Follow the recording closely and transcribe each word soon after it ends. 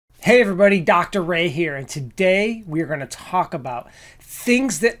Hey everybody, Dr. Ray here, and today we are going to talk about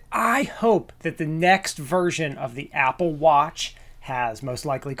things that I hope that the next version of the Apple Watch has, most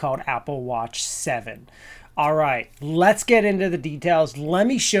likely called Apple Watch 7. All right, let's get into the details. Let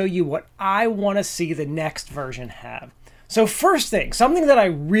me show you what I want to see the next version have. So first thing, something that I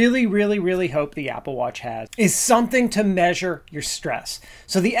really hope the Apple Watch has is something to measure your stress.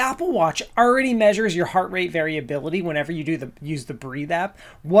 So the Apple Watch already measures your heart rate variability whenever you use the Breathe app.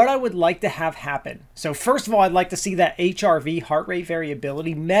 What I would like to have happen. So first of all, I'd like to see that HRV, heart rate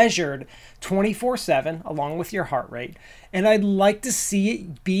variability, measured 24/7 along with your heart rate. And I'd like to see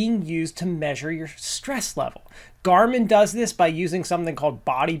it being used to measure your stress level. Garmin does this by using something called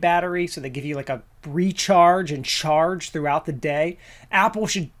body battery. So they give you like a recharge and charge throughout the day. Apple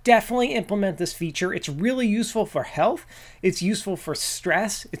should definitely implement this feature. It's really useful for health. It's useful for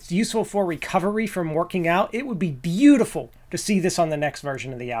stress. It's useful for recovery from working out. It would be beautiful to see this on the next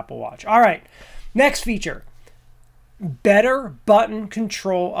version of the Apple Watch. All right, next feature. Better button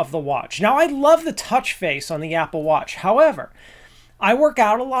control of the watch. Now, I love the touch face on the Apple Watch. However, I work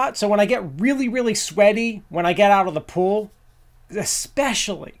out a lot, so when I get really sweaty, when I get out of the pool,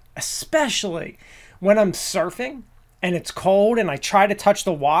 especially when I'm surfing and it's cold and I try to touch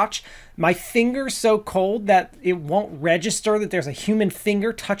the watch, my finger's so cold that it won't register that there's a human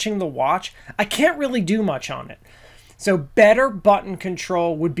finger touching the watch. I can't really do much on it. So better button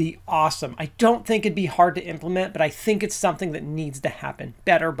control would be awesome. I don't think it'd be hard to implement, but I think it's something that needs to happen.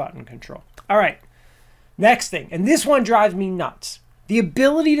 Better button control. All right, next thing, and this one drives me nuts. The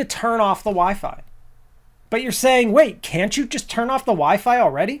ability to turn off the Wi-Fi. But you're saying, wait, can't you just turn off the Wi-Fi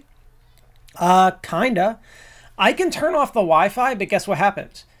already? Kinda. I can turn off the Wi-Fi, but guess what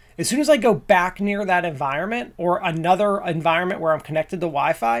happens? As soon as I go back near that environment or another environment where I'm connected to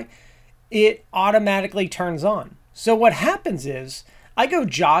Wi-Fi, it automatically turns on. So what happens is I go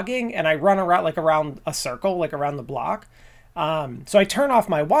jogging and I run around a circle, like around the block. So I turn off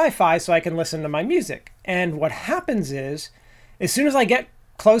my Wi-Fi so I can listen to my music. And what happens is, as soon as I get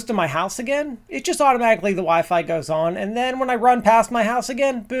close to my house again, it just automatically, the Wi-Fi goes on. And then when I run past my house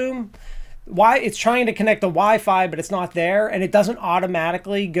again, boom, it's trying to connect the Wi-Fi, but it's not there. And it doesn't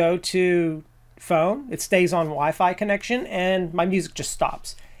automatically go to phone. It stays on Wi-Fi connection and my music just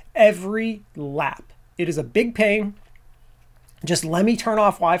stops every lap. It is a big pain. Just let me turn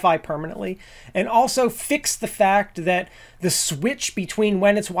off Wi-Fi permanently, and also fix the fact that the switch between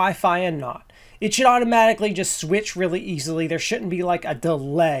when it's Wi-Fi and not, it should automatically just switch really easily. There shouldn't be like a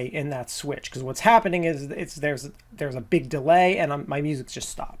delay in that switch, because what's happening is there's a big delay and my music just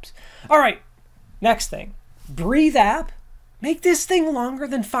stops. All right, next thing, Breathe app. Make this thing longer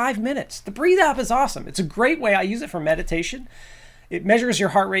than 5 minutes. The Breathe app is awesome. It's a great way. I use it for meditation. It measures your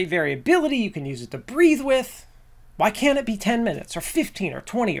heart rate variability. You can use it to breathe with. Why can't it be 10 minutes or 15 or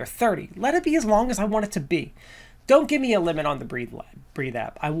 20 or 30? Let it be as long as I want it to be. Don't give me a limit on the Breathe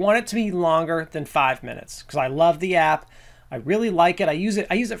app. I want it to be longer than 5 minutes because I love the app. I really like it. I use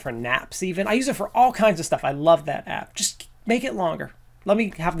it for naps even. I use it for all kinds of stuff. I love that app. Just make it longer. Let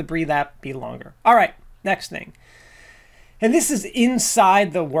me have the Breathe app be longer. All right, next thing. And this is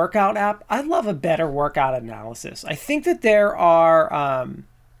inside the workout app. I love a better workout analysis. I think that there are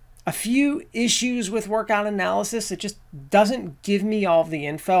a few issues with workout analysis. It just doesn't give me all of the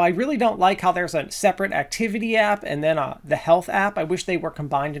info. I really don't like how there's a separate activity app and then the health app. I wish they were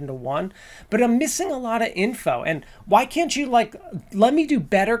combined into one, but I'm missing a lot of info. And why can't you let me do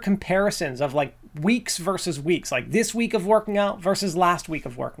better comparisons of like weeks versus weeks, like this week of working out versus last week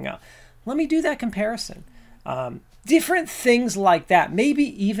of working out. Let me do that comparison. Different things like that. Maybe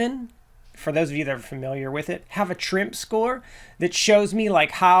even, for those of you that are familiar with it, have a TRIMP score that shows me like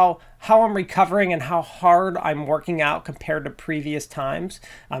how I'm recovering and how hard I'm working out compared to previous times.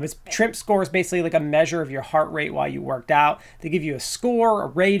 TRIMP score is basically like a measure of your heart rate while you worked out. They give you a score, a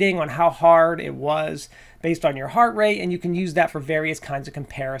rating on how hard it was based on your heart rate, and you can use that for various kinds of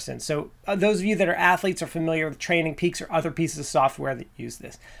comparisons. So those of you that are athletes are familiar with Training Peaks or other pieces of software that use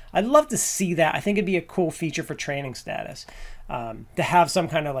this. I'd love to see that. I think it'd be a cool feature for training status, to have some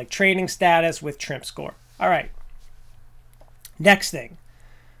kind of like training status with TRIMP score. All right, next thing.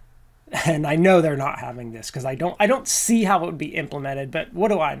 And I know they're not having this because I don't see how it would be implemented, but what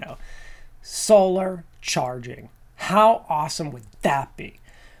do I know? Solar charging. How awesome would that be?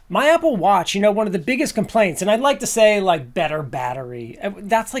 My Apple Watch, one of the biggest complaints, and I'd like to say like better battery.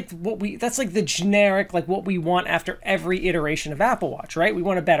 That's like the generic, like what we want after every iteration of Apple Watch, right? We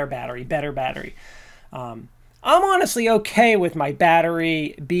want a better battery, better battery. I'm honestly okay with my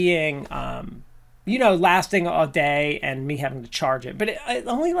battery being, lasting a day and me having to charge it, but it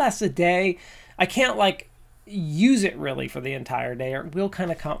only lasts a day. I can't like use it really for the entire day, or it will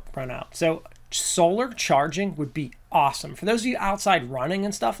kind of run out. So solar charging would be awesome. For those of you outside running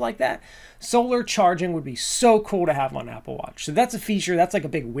and stuff like that, solar charging would be so cool to have on Apple Watch. So that's a feature, that's like a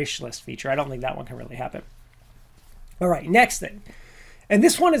big wish list feature. I don't think that one can really happen. All right, next thing. And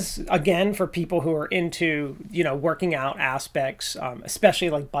this one is, again, for people who are into, working out aspects, especially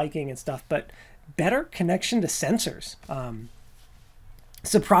like biking and stuff, but better connection to sensors.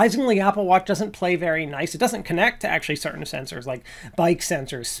 Surprisingly, Apple Watch doesn't play very nice. It doesn't connect to actually certain sensors like bike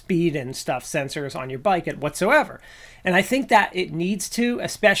sensors, speed and stuff, sensors on your bike whatsoever. And I think that it needs to,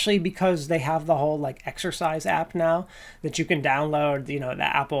 especially because they have the whole like exercise app now that you can download, the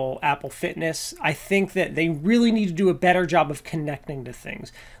Apple Fitness. I think that they really need to do a better job of connecting to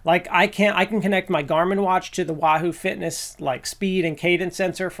things. Like I can connect my Garmin watch to the Wahoo Fitness like speed and cadence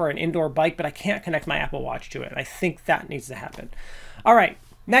sensor for an indoor bike, but I can't connect my Apple Watch to it. I think that needs to happen. All right,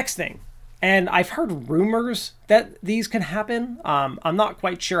 next thing. And I've heard rumors that these can happen. I'm not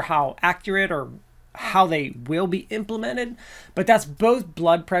quite sure how accurate or how they will be implemented, but that's both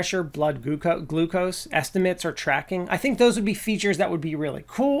blood pressure, blood glucose estimates or tracking. I think those would be features that would be really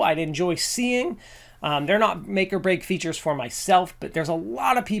cool. I'd enjoy seeing. They're not make or break features for myself, but there's a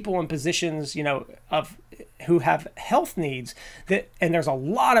lot of people in positions, who have health needs and there's a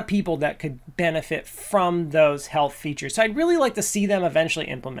lot of people that could benefit from those health features. So I'd really like to see them eventually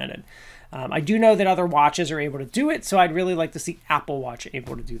implemented. I do know that other watches are able to do it, so I'd really like to see Apple Watch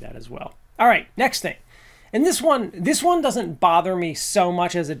able to do that as well. All right, next thing. And this one doesn't bother me so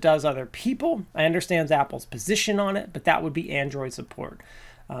much as it does other people. I understand Apple's position on it, but that would be Android support.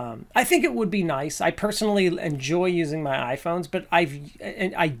 I think it would be nice. I personally enjoy using my iPhones, but I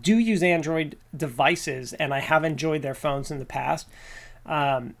do use Android devices, and I have enjoyed their phones in the past.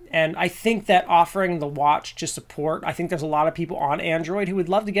 And I think that offering the watch to support, I think there's a lot of people on Android who would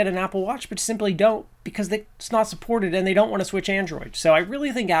love to get an Apple Watch, but simply don't because it's not supported and they don't want to switch Android. So I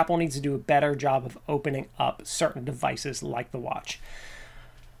really think Apple needs to do a better job of opening up certain devices like the watch.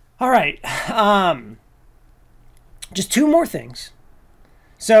 All right. Just two more things.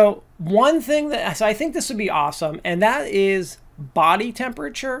 So one thing so I think this would be awesome, and that is body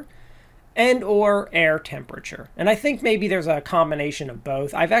temperature and or air temperature. And I think maybe there's a combination of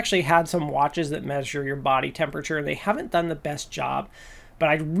both. I've actually had some watches that measure your body temperature, and they haven't done the best job, but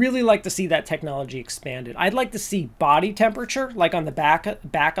I'd really like to see that technology expanded. I'd like to see body temperature, like on the back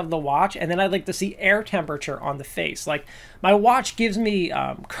of the watch, and then I'd like to see air temperature on the face. Like my watch gives me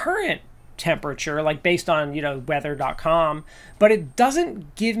current temperature, like based on weather.com, but it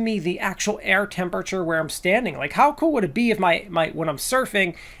doesn't give me the actual air temperature where I'm standing. Like how cool would it be if my when I'm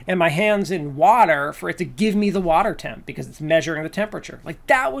surfing and my hand's in water for it to give me the water temp because it's measuring the temperature? Like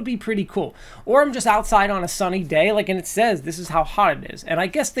that would be pretty cool. Or I'm just outside on a sunny day, and it says this is how hot it is. And I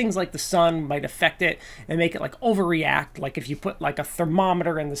guess things like the sun might affect it and make it like overreact. Like if you put like a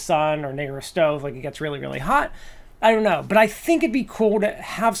thermometer in the sun or near a stove, like it gets really, really hot. I don't know, but I think it'd be cool to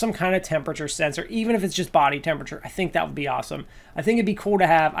have some kind of temperature sensor, even if it's just body temperature. I think that would be awesome. I think it'd be cool to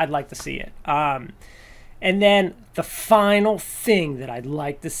have. I'd like to see it. And then the final thing that I'd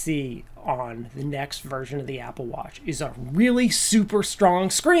like to see on the next version of the Apple Watch is a really super strong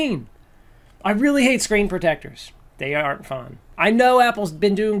screen. I really hate screen protectors. They aren't fun. I know Apple's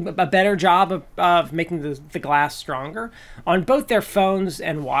been doing a better job of making the glass stronger on both their phones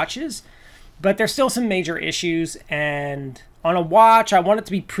and watches, but there's still some major issues, and on a watch, I want it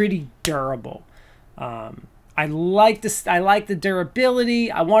to be pretty durable. I like the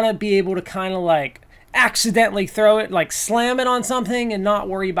durability. I want to be able to kind of like accidentally throw it, like slam it on something and not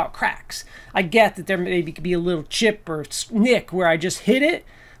worry about cracks. I get that there maybe could be a little chip or nick where I just hit it,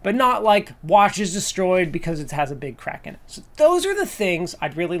 but not like watch is destroyed because it has a big crack in it. So those are the things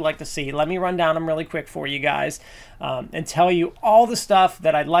I'd really like to see. Let me run down them really quick for you guys and tell you all the stuff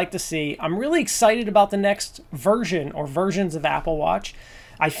that I'd like to see. I'm really excited about the next version or versions of Apple Watch.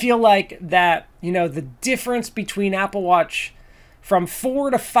 I feel like that, the difference between Apple Watch from 4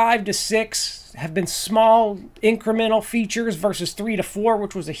 to 5 to 6 have been small incremental features versus 3 to 4,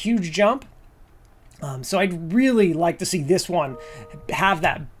 which was a huge jump. So I'd really like to see this one have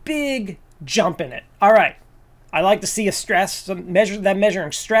that big jump in it. All right. I like to see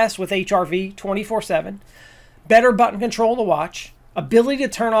measuring stress with HRV 24/7, better button control of the watch, ability to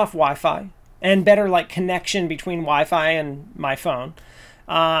turn off Wi-Fi, and better connection between Wi-Fi and my phone.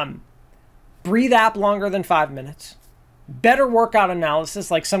 Breathe app longer than 5 minutes, better workout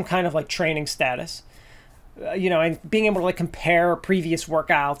analysis, like some kind of training status, and being able to compare previous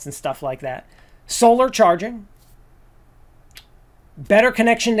workouts and stuff like that. Solar charging, better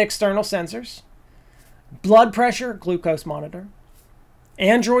connection to external sensors, blood pressure, glucose monitor,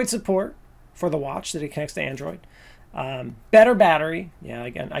 Android support, for the watch that it connects to Android. Better battery. Yeah,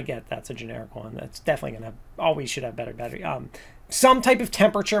 again, I get that's a generic one. That's definitely going to always should have better battery. Some type of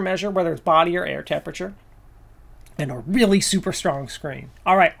temperature measure, whether it's body or air temperature, and a really super strong screen.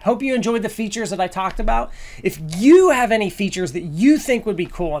 All right, hope you enjoyed the features that I talked about. If you have any features that you think would be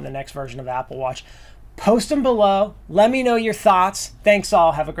cool on the next version of Apple Watch, post them below. Let me know your thoughts. Thanks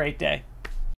all. Have a great day.